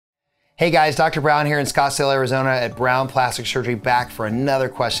Hey guys, Dr. Brown here in Scottsdale, Arizona at Brown Plastic Surgery, back for another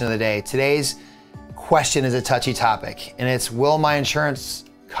question of the day. Today's question is a touchy topic, and it's, will my insurance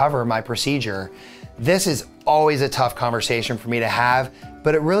cover my procedure? This is always a tough conversation for me to have,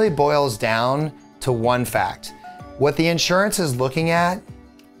 but it really boils down to one fact. What the insurance is looking at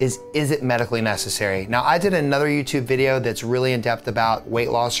is it medically necessary? Now, I did another YouTube video that's really in depth about weight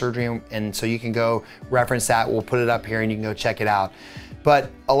loss surgery, and so you can go reference that. We'll put it up here and you can go check it out.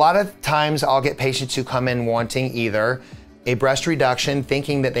 But a lot of times I'll get patients who come in wanting either a breast reduction,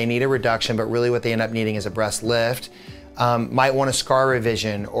 thinking that they need a reduction, but really what they end up needing is a breast lift. Might want a scar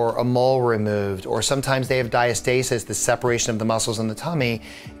revision or a mole removed, or sometimes they have diastasis, the separation of the muscles in the tummy,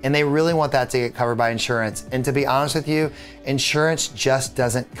 and they really want that to get covered by insurance. And to be honest with you, insurance just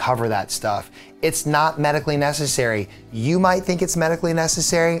doesn't cover that stuff. It's not medically necessary. You might think it's medically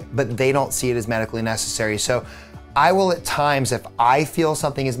necessary, but they don't see it as medically necessary. So I will at times, if I feel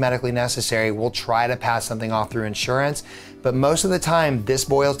something is medically necessary, we'll try to pass something off through insurance. But most of the time, this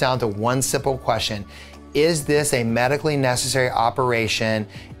boils down to one simple question. Is this a medically necessary operation?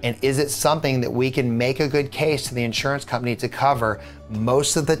 And is it something that we can make a good case to the insurance company to cover?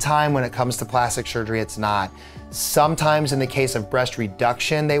 Most of the time when it comes to plastic surgery, it's not. Sometimes in the case of breast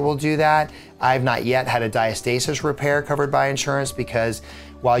reduction, they will do that. I've not yet had a diastasis repair covered by insurance because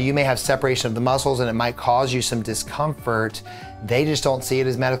while you may have separation of the muscles and it might cause you some discomfort, they just don't see it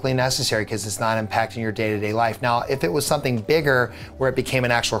as medically necessary because it's not impacting your day-to-day life. Now, if it was something bigger where it became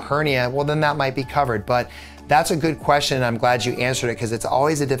an actual hernia, well, then that might be covered. But that's a good question, and I'm glad you answered it because it's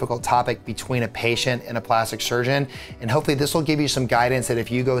always a difficult topic between a patient and a plastic surgeon. And hopefully this will give you some guidance that if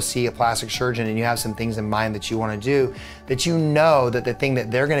you go see a plastic surgeon and you have some things in mind that you want to do, that you know that the thing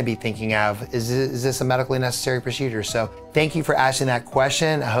that they're going to be thinking of is this a medically necessary procedure? So thank you for asking that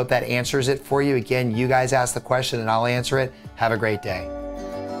question. I hope that answers it for you. Again, you guys ask the question and I'll answer it. Have a great day.